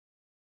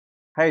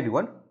Hi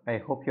everyone, I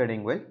hope you are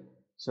doing well.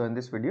 So in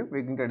this video,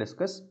 we're going to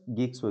discuss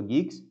Geeks for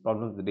Geeks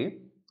problem of the day.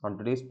 And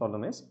today's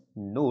problem is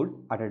node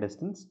at a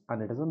distance,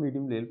 and it is a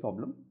medium level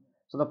problem.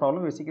 So the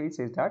problem basically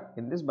says that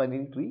in this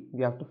binary tree,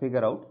 we have to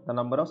figure out the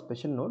number of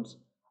special nodes.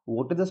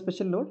 What is a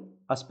special node?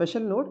 A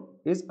special node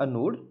is a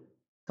node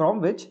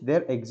from which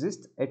there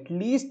exists at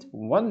least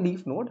one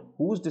leaf node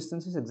whose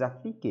distance is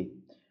exactly k.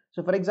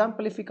 So for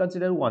example, if we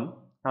consider 1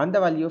 and the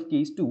value of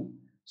k is 2,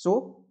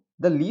 so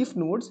the leaf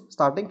nodes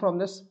starting from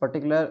this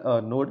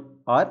particular node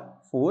are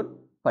 4,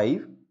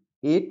 5,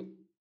 8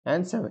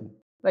 and 7,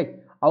 right?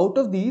 Out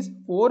of these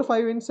 4,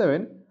 5 and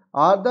 7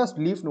 are the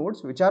leaf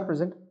nodes which are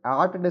present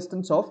at a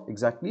distance of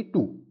exactly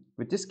 2,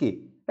 which is k,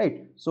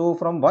 right? So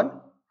from 1,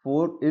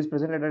 4 is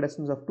present at a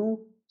distance of 2,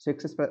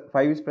 6 is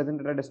 5 is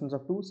present at a distance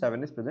of 2,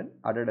 7 is present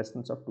at a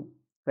distance of 2,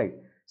 right?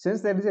 Since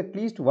there is at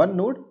least one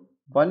node,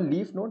 one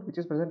leaf node which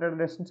is present at a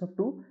distance of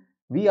 2,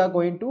 we are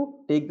going to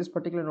take this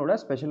particular node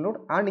as special node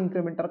and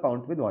increment our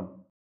count with 1.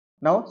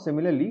 Now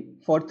similarly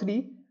for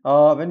 3,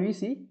 when we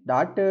see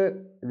that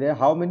there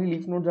how many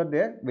leaf nodes are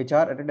there which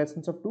are at a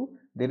distance of 2,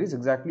 there is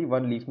exactly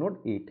one leaf node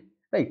 8,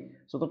 right?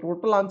 So the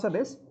total answer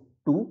is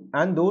 2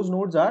 and those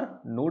nodes are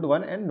node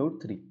 1 and node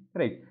 3,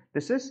 right?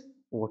 This is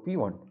what we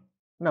want.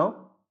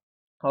 Now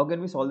how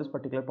can we solve this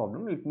particular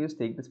problem? Let me just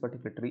take this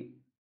particular tree.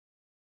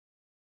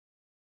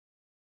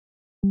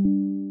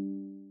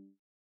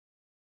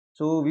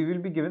 So we will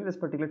be given this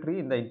particular tree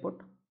in the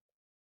input,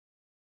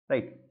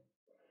 right?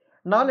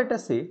 Now let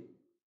us say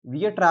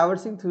we are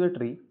traversing through the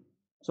tree.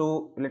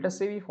 So let us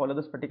say we follow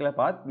this particular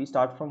path. We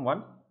start from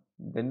 1,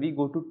 then we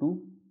go to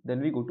 2, then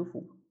we go to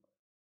 4.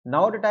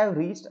 Now that I have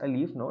reached a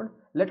leaf node,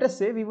 let us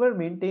say we were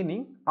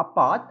maintaining a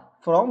path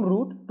from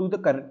root to the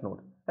current node,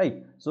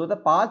 right? So the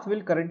path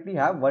will currently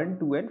have 1,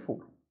 2 and 4,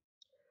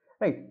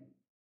 right?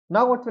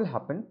 Now what will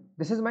happen?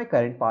 This is my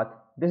current path,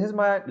 this is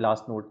my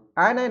last node,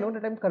 and I know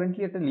that I am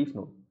currently at a leaf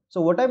node. So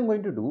what I am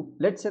going to do,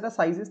 let's say the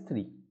size is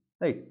 3,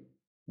 right?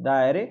 The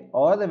array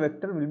or the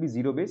vector will be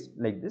 0 based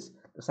like this,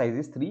 the size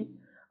is 3.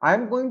 I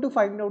am going to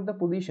find out the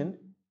position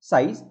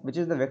size, which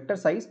is the vector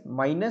size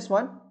minus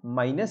 1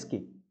 minus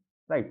k,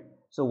 right?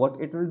 So what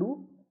it will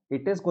do,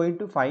 it is going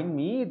to find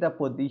me the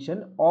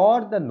position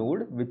or the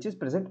node which is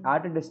present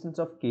at a distance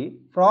of k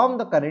from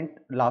the current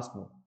last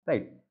node,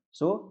 right?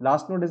 So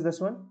last node is this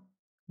one,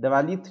 the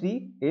value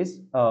 3 is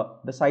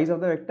the size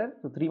of the vector.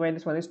 So 3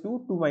 minus 1 is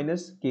 2, 2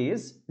 minus k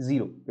is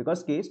 0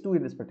 because k is 2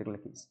 in this particular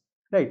case,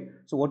 right?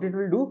 So what it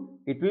will do,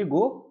 it will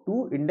go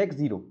to index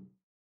 0.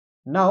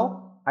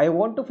 Now I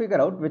want to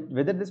figure out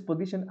whether this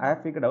position I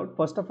have figured out.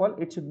 First of all,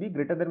 it should be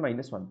greater than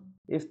minus 1.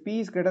 If p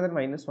is greater than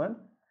minus 1,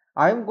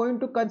 I am going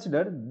to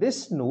consider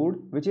this node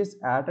which is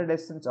at a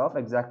distance of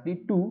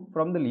exactly 2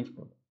 from the leaf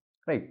node,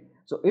 right?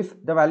 So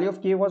if the value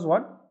of k was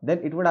 1, then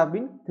it would have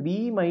been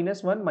 3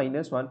 minus 1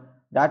 minus 1,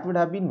 that would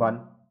have been 1,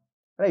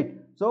 right?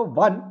 So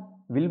 1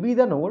 will be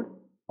the node,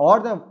 or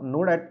the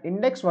node at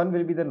index 1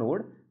 will be the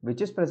node which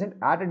is present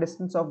at a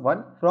distance of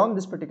 1 from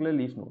this particular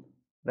leaf node,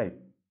 right?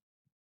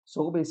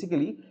 So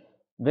basically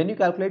when you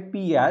calculate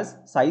p as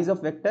size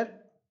of vector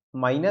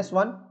minus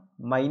 1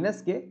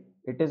 minus k,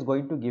 it is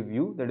going to give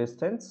you the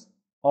distance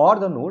or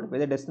the node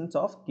with a distance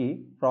of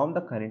k from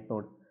the current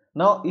node.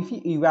 Now if you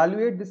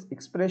evaluate this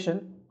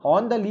expression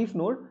on the leaf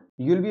node,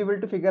 you will be able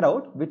to figure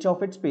out which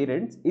of its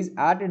parents is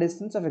at a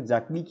distance of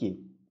exactly k.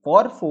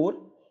 For 4,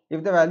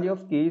 if the value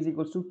of k is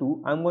equals to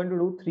 2, I am going to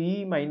do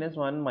 3 minus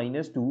 1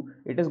 minus 2,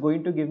 it is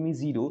going to give me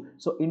 0.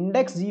 So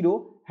index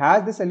 0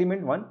 has this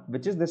element 1,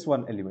 which is this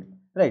one element,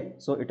 right?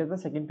 So it is the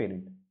second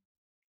parent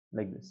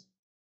like this,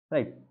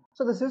 right?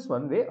 So this is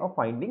one way of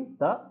finding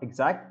the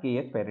exact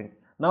kth parent.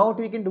 Now what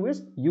we can do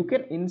is you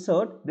can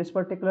insert this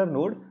particular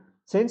node.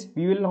 Since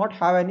we will not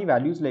have any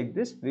values like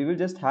this, we will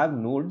just have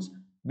nodes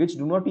which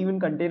do not even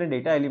contain a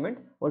data element.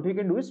 What we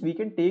can do is we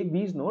can take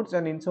these nodes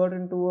and insert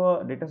into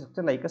a data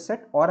structure like a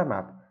set or a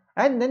map,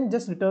 and then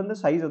just return the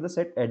size of the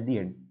set at the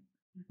end.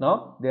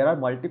 Now there are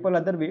multiple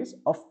other ways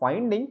of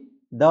finding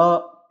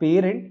the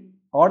parent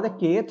or the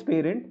kth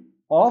parent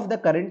of the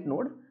current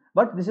node,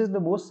 but this is the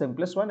most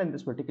simplest one in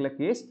this particular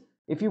case.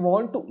 If you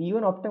want to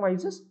even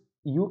optimize this,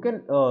 you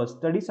can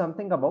study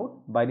something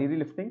about binary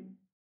lifting.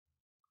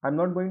 I'm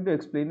not going to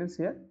explain this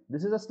here.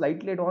 This is a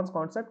slightly advanced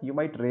concept, you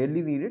might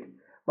rarely need it,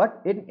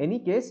 but in any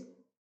case,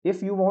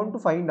 if you want to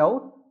find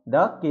out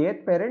the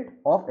kth parent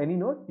of any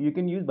node, you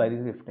can use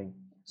binary lifting.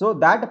 So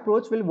that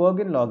approach will work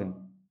in login,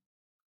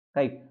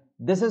 right?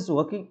 This is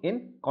working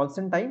in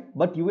constant time,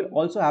 but you will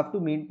also have to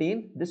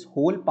maintain this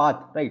whole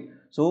path, right?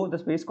 So the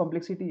space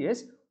complexity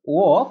is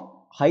O of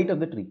height of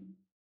the tree,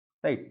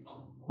 right?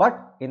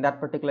 But in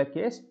that particular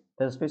case,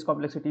 the space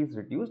complexity is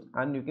reduced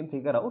and you can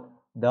figure out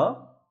the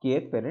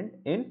kth parent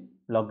in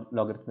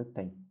logarithmic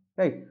time,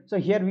 right? So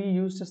here we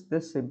use just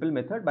this simple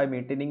method by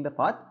maintaining the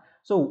path.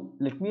 So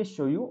let me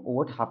show you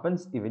what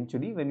happens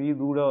eventually when we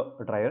do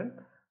the try run.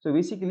 So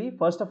basically,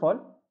 first of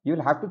all, you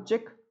will have to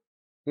check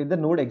if the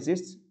node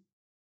exists.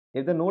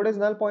 If the node is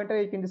null pointer,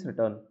 you can just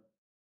return,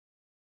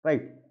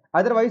 right?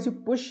 Otherwise, you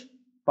push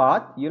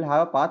path, you'll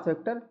have a path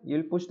vector,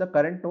 you'll push the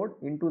current node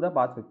into the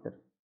path vector,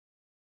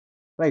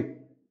 right?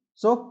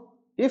 So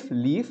if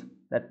leaf,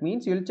 that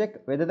means you will check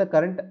whether the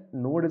current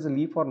node is a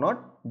leaf or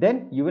not,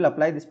 then you will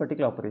apply this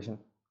particular operation,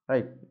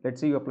 right?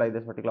 Let's say you apply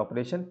this particular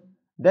operation,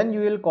 then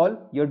you will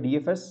call your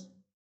DFS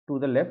to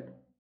the left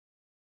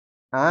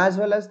as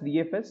well as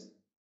DFS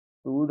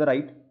to the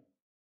right,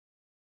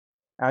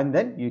 and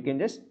then you can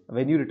just,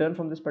 when you return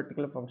from this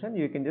particular function,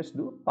 you can just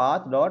do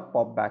path dot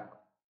pop back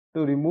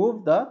to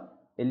remove the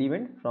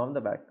element from the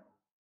back,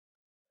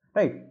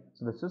 right?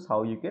 So this is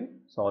how you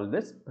can solve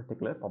this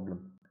particular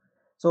problem.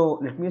 So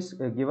let me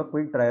give a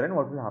quick try run.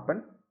 What will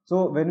happen?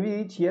 So when we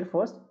reach here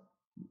first,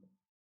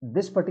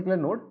 this particular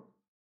node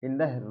in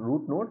the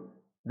root node,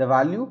 the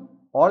value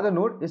or the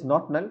node is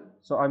not null,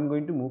 so I'm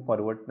going to move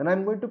forward. Then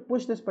I'm going to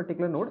push this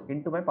particular node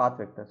into my path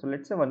vector. So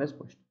let's say 1 is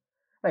pushed,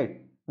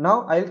 right?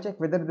 Now I'll check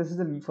whether this is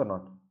a leaf or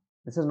not.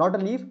 This is not a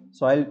leaf,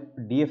 so I'll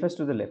DFS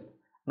to the left.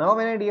 Now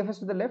when I DFS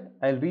to the left,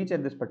 I'll reach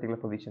at this particular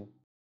position.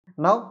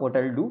 Now what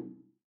I'll do,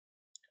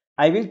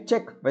 I will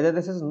check whether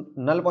this is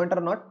null pointer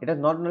or not. It is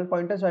not null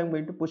pointer, so I am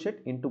going to push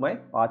it into my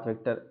path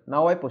vector.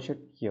 Now I push it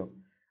here.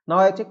 Now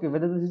I check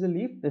whether this is a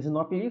leaf. This is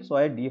not a leaf, so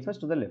I DFS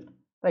to the left.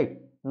 Right.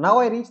 Now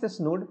I reach this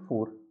node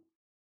 4.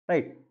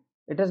 Right.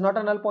 It is not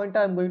a null pointer.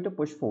 I am going to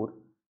push 4.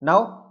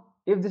 Now,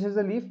 if this is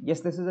a leaf,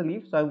 yes, this is a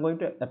leaf. So I am going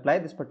to apply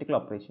this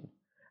particular operation.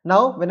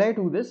 Now, when I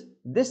do this,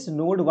 this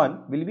node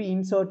 1 will be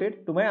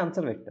inserted to my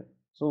answer vector.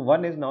 So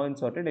 1 is now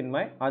inserted in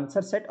my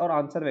answer set or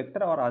answer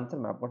vector or answer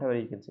map, whatever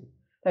you can say.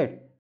 Right.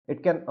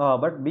 It can,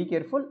 but be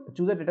careful,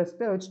 choose a data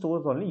structure which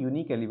stores only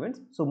unique elements.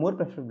 So more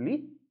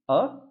preferably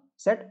a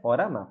set or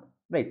a map,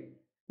 right?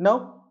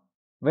 Now,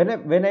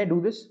 when I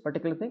do this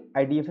particular thing,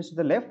 I DFS to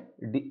the left,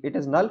 it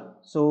is null,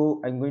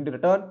 so I'm going to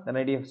return. Then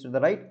I DFS to the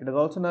right, it is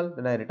also null.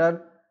 Then I return,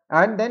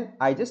 and then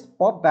I just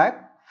pop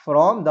back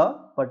from the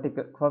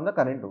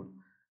current node.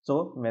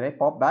 So when I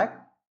pop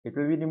back, it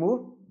will be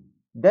removed.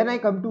 Then I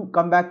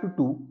come back to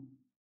 2,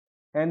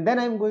 and then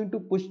I'm going to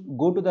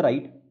go to the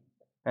right,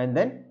 and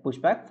then push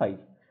back 5.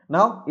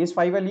 Now, is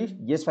 5 a leaf?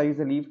 Yes, 5 is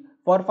a leaf.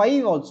 For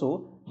 5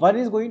 also, 1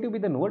 is going to be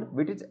the node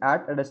which is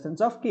at a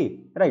distance of k,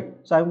 right?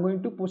 So, I am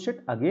going to push it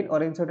again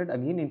or insert it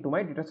again into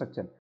my data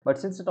structure. But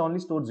since it only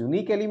stores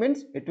unique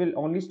elements, it will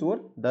only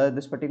store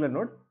this particular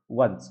node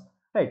once,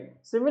 right?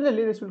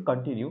 Similarly, this will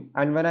continue,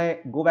 and when I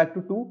go back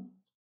to 2,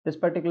 this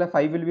particular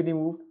 5 will be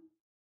removed.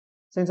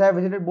 Since I have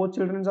visited both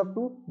children of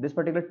 2, this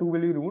particular 2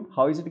 will be removed.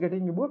 How is it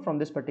getting removed? From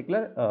this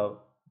particular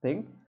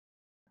thing,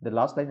 the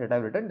last line that I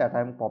have written, that I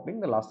am copying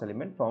the last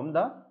element from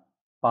the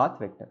path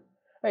vector,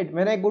 right?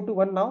 When I go to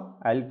 1 now,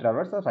 I will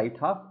traverse the right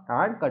half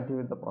and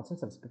continue the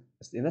process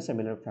in a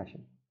similar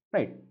fashion,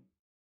 right?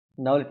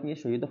 Now let me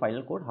show you the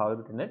final code, how I have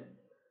written it.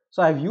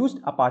 So I have used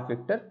a path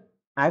vector.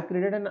 I have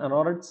created an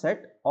unordered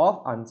set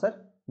of answer.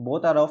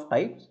 Both are of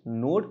types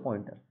node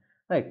pointer,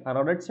 right?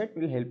 Unordered set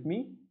will help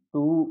me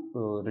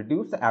to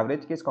reduce the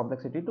average case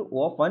complexity to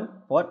O of 1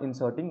 for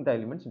inserting the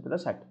elements into the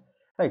set,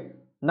 right?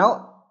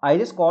 Now I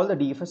just call the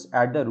DFS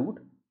at the root.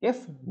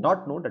 If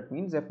not node, that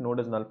means if node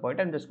is null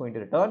pointer, I'm just going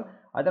to return.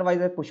 Otherwise,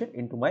 I push it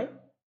into my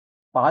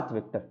path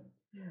vector.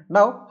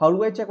 Now, how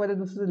do I check whether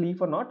this is a leaf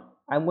or not?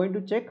 I'm going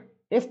to check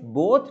if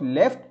both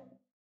left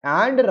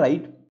and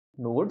right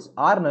nodes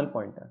are null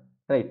pointer,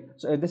 right?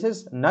 So if this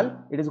is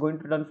null, it is going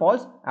to return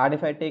false, and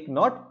if I take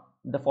not,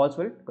 the false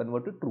will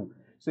convert to true.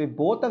 So if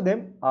both of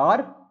them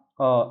are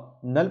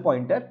null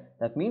pointer,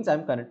 that means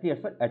I'm currently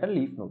at a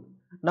leaf node.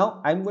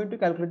 Now I'm going to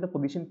calculate the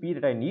position p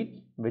that I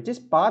need, which is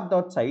path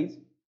dot size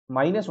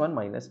 -1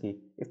 minus k.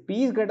 If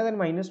p is greater than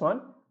 -1,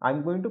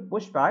 I'm going to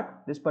push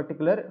back this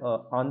particular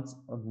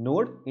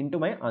node into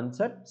my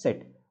answer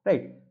set,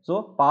 right?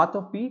 So path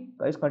of p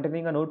is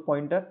containing a node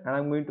pointer, and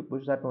I'm going to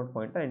push that node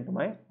pointer into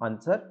my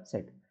answer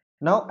set.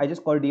 Now I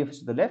just call DFS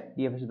to the left,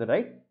 DFS to the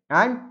right,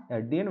 and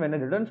at the end, when I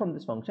return from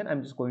this function,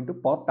 I'm just going to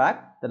pop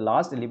back the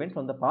last element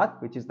from the path,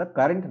 which is the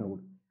current node,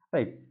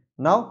 right?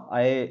 Now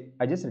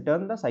I just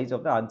return the size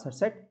of the answer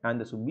set, and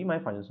this would be my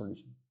final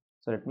solution.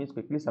 So let me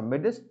quickly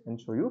submit this and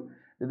show you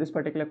that this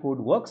particular code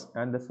works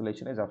and the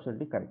solution is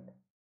absolutely correct.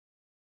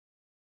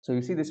 So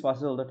you see, this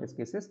passes all the test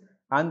cases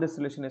and the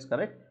solution is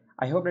correct.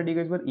 I hope that you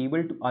guys were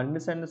able to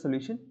understand the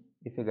solution.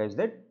 If you guys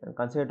did, then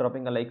consider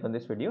dropping a like on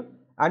this video,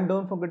 and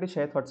don't forget to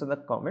share thoughts in the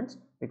comments,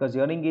 because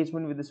your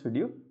engagement with this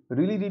video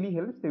really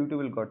helps the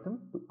YouTube algorithm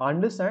to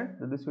understand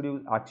that this video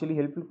is actually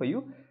helpful for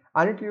you,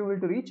 and it will be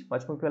able to reach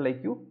much more people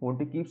like you who want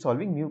to keep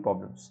solving new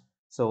problems.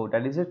 So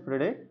that is it for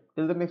today.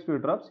 Till the next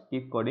video drops,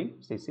 keep coding,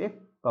 stay safe,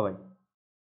 bye bye.